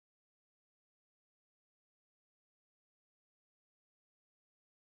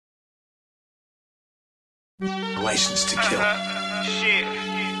Relations to kill. Shit.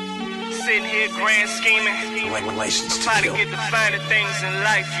 Sitting here grand scheming. Relations to Try to kill. get the finer things in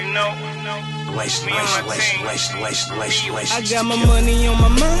life, you know. Relations I to got my kill. money on my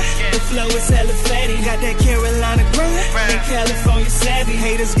mind. The flow is hella fatty. Got that Carolina grind. Right. And California savvy.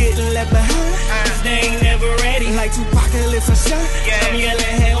 Haters getting left behind. Cause they ain't never ready. Like Tupacalypse or shine. Yeah. I'm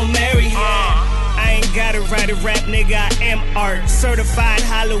yelling Hail Mary. I ain't gotta write a rap, nigga, I am art. Certified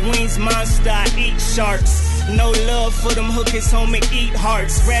Halloween's monster, I eat sharks. No love for them hookers, homie, eat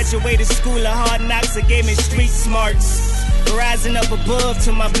hearts. Graduated school of hard knocks, it gave me street smarts. Rising up above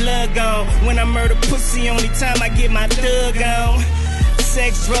till my blood gone. When I murder pussy, only time I get my thug on.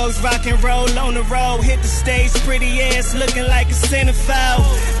 Sex, drugs, rock and roll on the road. Hit the stage, pretty ass looking like a centerfold.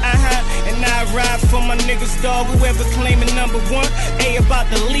 And I ride for my niggas, dog. Whoever claiming number one, A about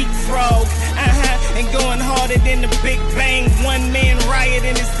the leapfrog. And going harder than the Big Bang. One man riot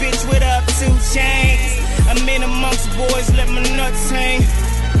in this bitch with up 2 chains. I'm in amongst boys, let my nuts hang.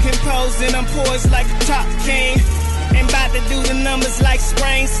 Composed and I'm poised like a top king. And bout to do the numbers like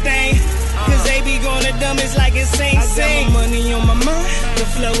Springsteen. Cause they be going to dummies like it's insane. I got my money on my mind. The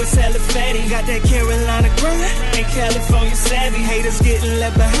flow is hella fatty. Got that Carolina grind. And California savvy. Haters getting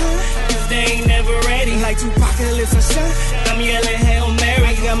left behind. Cause they ain't never ready. Like Tupacalypse or shine. I'm yelling Hail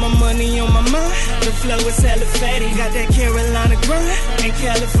Mary. I got my money on my mind. The flow is hella fatty. Got that Carolina grind. And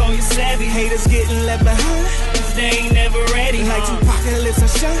California savvy. Haters getting left behind. Cause they ain't never ready. Like Tupacalypse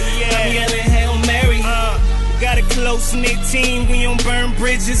or shine. I'm yelling Hail Mary. Got a close-knit team, we don't burn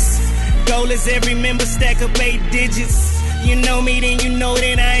bridges. Goal is every member stack up 8 digits. You know me, then you know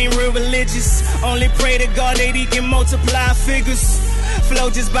that I ain't real religious. Only pray to God that he can multiply figures.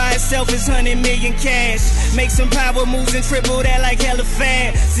 Flow just by itself is 100 million cash. Make some power moves and triple that like hella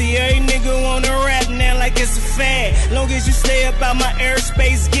fast. See, every nigga wanna rap now like it's a fad. Long as you stay up out my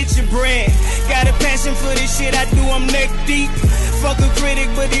airspace, get your bread. Got a passion for this shit I do, I'm neck deep. Fuck a critic,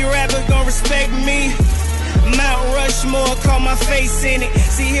 but the rapper gon' respect me. Mount Rushmore, call my face in it.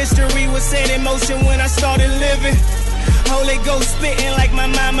 See, history was set in motion when I started living. Holy Ghost spitting like my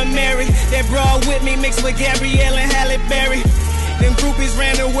mama Mary. That broad with me mixed with Gabrielle and Halle Berry. Them groupies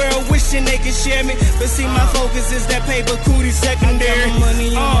ran the world wishing they could share me. But see, my focus is that paper cootie secondary. I got my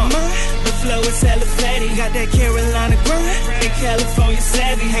money on my mind. The flow is hella fatty. Got that Carolina grind. And California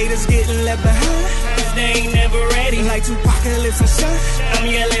savvy. Haters getting left behind. Cause they ain't never ready. Like Tupacalypse or shine. I'm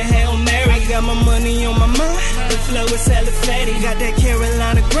yelling Hail Mary. I got my money on my mind. The flow is hella fatty. Got that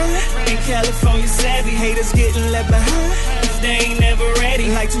Carolina grind. And California savvy. Haters getting left behind. Cause they ain't never ready.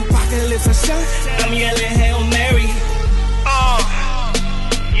 Like Tupacalypse or shine. I'm yelling Hail Mary.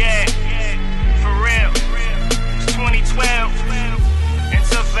 Yeah, for real. It's 2012.